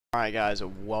Alright guys,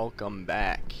 welcome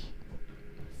back.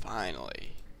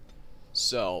 Finally.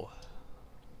 So,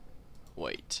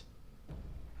 wait.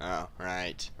 Oh,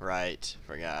 right.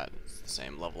 Forgot. It's the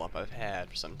same level up I've had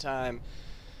for some time.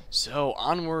 So,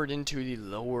 onward into the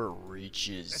lower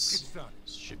reaches.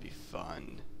 This should be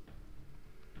fun.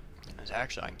 I was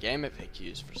actually on Game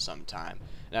FAQs for some time.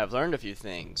 And I've learned a few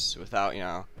things without,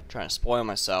 trying to spoil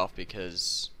myself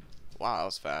because, wow, that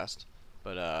was fast.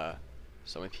 But,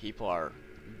 so many people are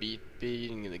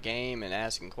beating the game and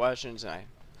asking questions, and I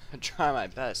try my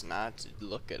best not to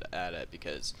look at it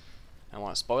because I don't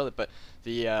want to spoil it. But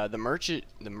the merchant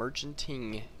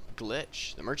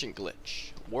glitch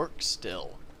works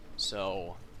still,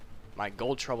 so my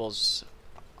gold troubles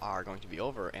are going to be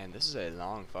over, and this is a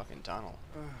long fucking tunnel.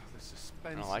 The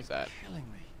suspense I don't like that. Killing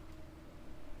me.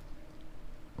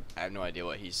 I have no idea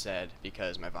what he said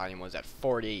because my volume was at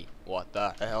 40. What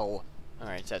the hell?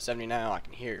 Alright, it's at 70 now. I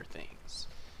can hear things.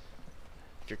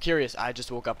 If you're curious, I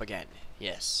just woke up again.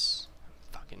 Yes.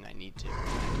 Fucking, I need to.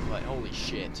 But holy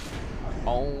shit.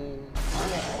 Oh my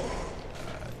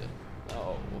god.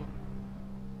 No.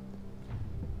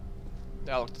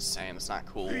 They all look the same. It's not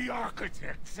cool. The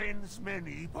architect sends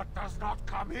many, but does not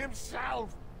come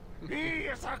himself. He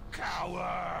is a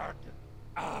coward.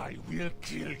 I will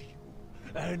kill you,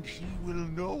 and he will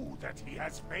know that he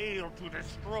has failed to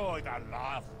destroy the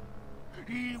loft.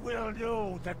 He will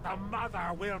know that the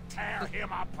mother will tear him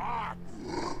apart.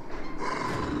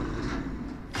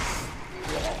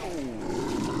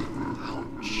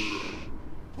 Ouch.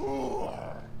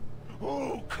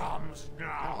 Who comes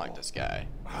now? I don't like this guy.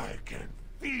 I can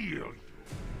feel you,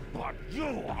 but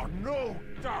you are no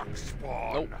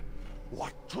darkspawn. Nope.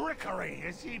 What trickery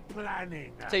is he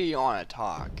planning? Say you want to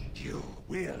talk. You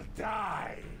will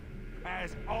die,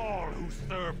 as all who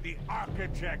serve the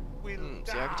architect will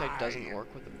die. The architect doesn't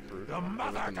work with the brute. The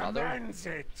mother demands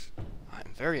it.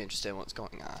 I'm very interested in what's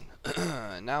going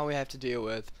on. Now we have to deal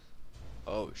with...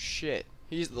 Oh shit,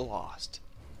 he's the Lost.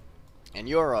 And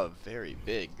you're a very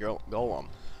big golem.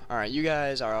 Alright, you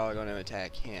guys are all going to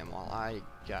attack him while I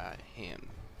got him.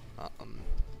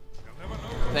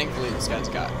 Thankfully this guy's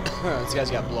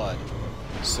got blood.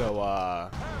 So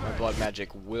my blood magic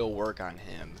will work on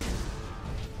him.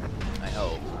 I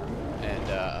hope.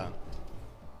 And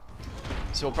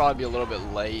so we'll probably be a little bit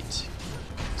late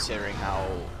considering how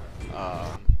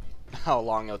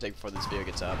long it'll take before this video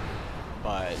gets up.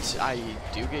 But I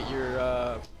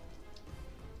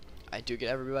do get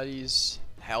everybody's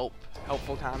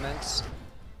helpful comments,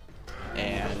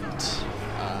 and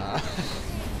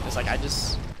it's like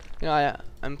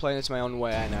I'm playing this my own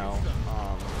way, I know.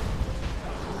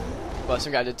 But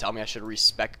some guy did tell me I should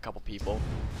respect a couple people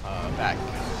back.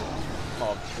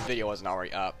 Well, the video wasn't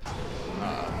already up,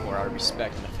 where I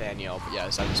respect Nathaniel, but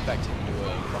yes, I respect him to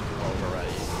a fucking world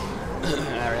already.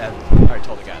 And I already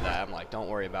told the guy that. I'm like, don't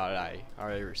worry about it, I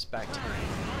already respect him.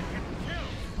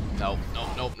 Nope.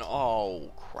 Oh,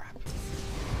 crap.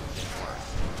 Didn't work.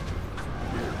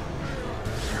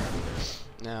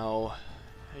 Now,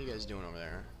 how you guys doing over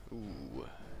there? Ooh,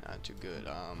 not too good.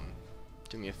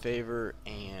 Do me a favor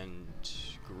and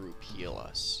group heal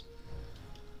us.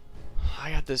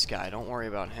 I got this guy, don't worry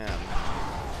about him.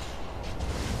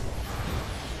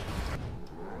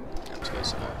 I'm just gonna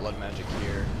some more blood magic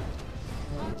here.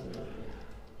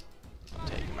 I'll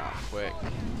take him out quick.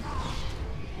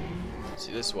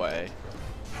 See, this way.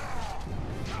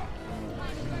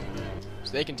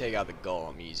 So they can take out the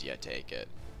golem easy, I take it.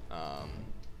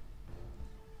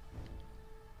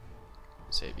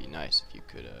 Say it'd be nice if you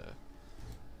could,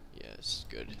 yes,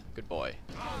 good boy.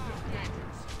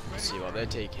 Let's see, while they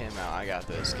take him out, I got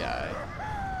this guy.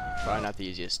 Probably not the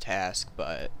easiest task,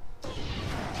 but I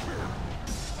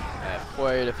have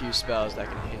quite a few spells that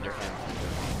can hinder him from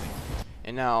doing anything.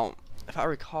 And now, if I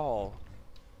recall,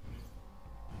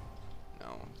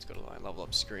 no, let's go to my level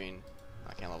up screen.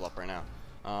 I can't level up right now.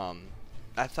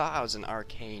 I thought I was an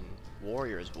arcane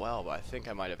warrior as well, but I think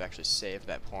I might have actually saved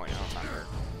that point. I don't remember.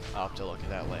 I'll have to look at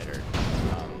that later.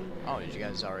 Oh, did you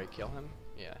guys already kill him?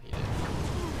 Yeah, he did.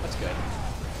 That's good.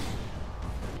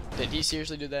 Did he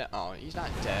seriously do that? Oh, he's not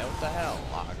dead. What the hell,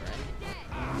 Ogren?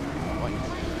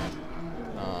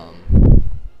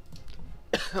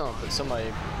 But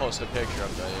somebody posted a picture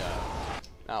of the,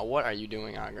 now what are you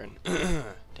doing, Ogren?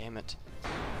 Damn it.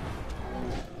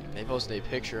 They posted a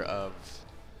picture of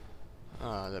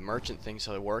the merchant thing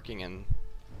started working, and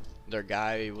their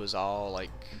guy was all like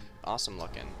awesome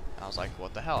looking. I was like,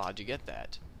 what the hell, how'd you get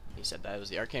that? He said that was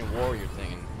the arcane warrior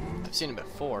thing, and I've seen it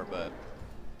before, but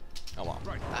oh well.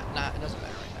 Nah, it doesn't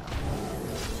matter right now.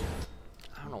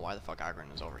 I don't know why the fuck Ogren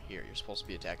is over here. You're supposed to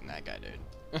be attacking that guy,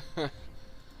 dude.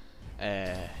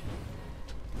 Yeah,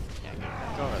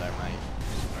 go over there, mate.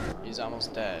 He's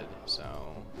almost dead, so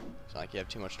it's not like you have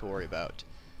too much to worry about.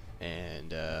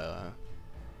 And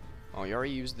oh, you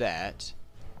already used that.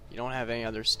 You don't have any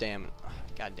other stamina.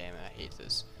 God damn it, I hate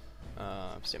this.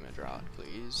 Stamina draw,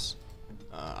 please.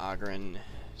 Ogren,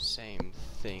 same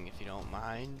thing if you don't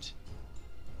mind.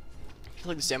 I feel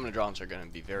like the stamina draws are going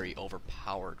to be very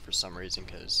overpowered for some reason,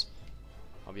 because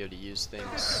I'll be able to use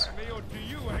things. Or do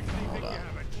you actually think you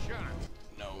have a chance?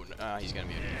 No, he's going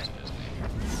to be able to use it, isn't he?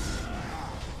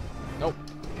 Nope.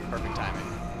 Perfect timing.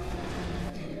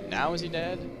 Now is he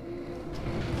dead?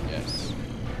 Yes.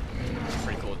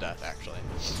 Pretty cool death, actually.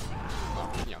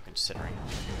 Well, you know, considering.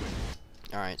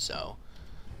 Alright, so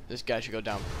this guy should go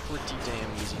down pretty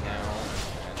damn easy now.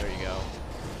 And there you go.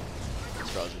 It's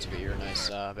frozen to be your nice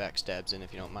backstabs in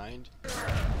if you don't mind.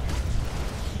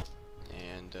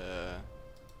 And I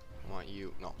want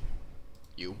you. No.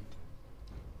 You.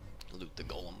 Loot the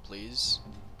golem, please.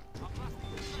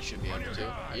 You should be able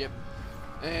to. Yep.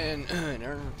 And an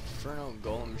Inferno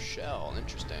Golem shell.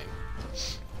 Interesting.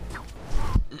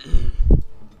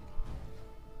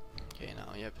 Okay,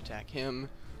 now you have to attack him,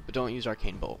 but don't use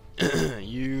Arcane Bolt.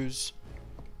 Use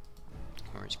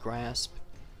Horn's Grasp,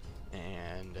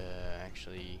 and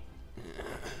actually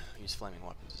use Flaming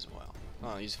Weapons as well.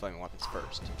 Oh, use Flaming Weapons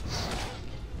first.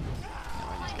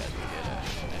 Now these guys will get a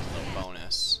nice little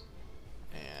bonus.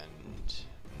 And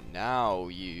now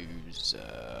use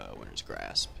Winter's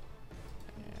Grasp.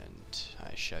 And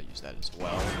I shall use that as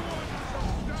well.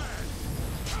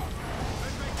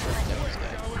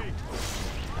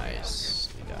 Nice.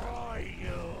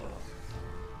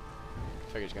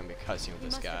 Figured it's gonna be a cutscene with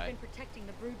this guy.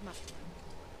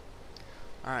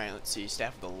 Alright, let's see.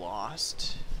 Staff of the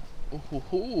Lost.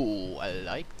 Ooh, I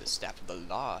like the Staff of the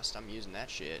Lost. I'm using that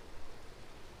shit.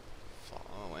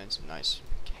 Oh, and some nice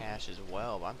cash as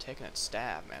well. But I'm taking that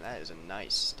staff, man. That is a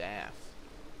nice staff.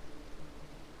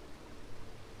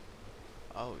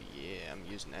 Oh yeah, I'm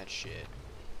using that shit.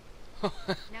 Now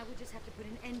we just have to put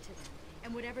an end to them,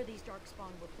 and whatever these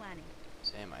darkspawn were planning.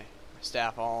 Say my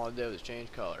staff, all I did was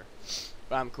change color.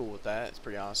 But I'm cool with that, it's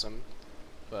pretty awesome.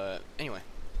 But anyway,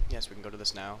 yes, we can go to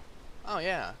this now. Oh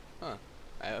yeah, huh.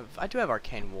 I do have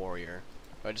Arcane Warrior.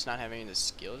 Do I just not have any of the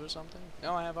skills or something?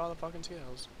 No, I have all the fucking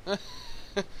skills.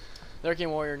 The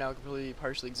Arcane Warrior now completely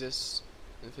partially exists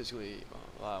and physically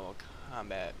while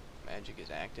combat magic is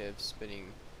active,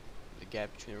 spinning the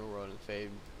gap between the real world and the fade.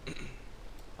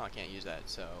 Oh, I can't use that,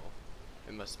 so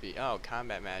it must be, oh,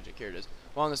 combat magic, here it is.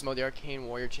 While in this mode, the Arcane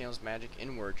Warrior channels magic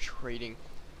inward, trading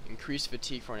increased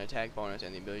fatigue for an attack bonus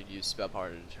and the ability to use spell power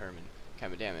to determine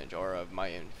kind of damage. Aura of Might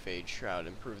and Fade Shroud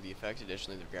improve the effect.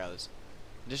 Additionally,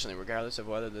 regardless of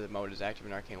whether the mode is active,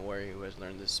 an Arcane Warrior who has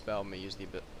learned this spell may use the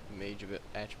Mage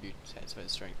attribute to satisfy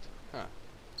his strength. Huh.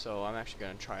 So I'm actually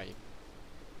gonna try.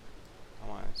 I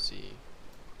want to see.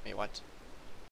 Wait, what?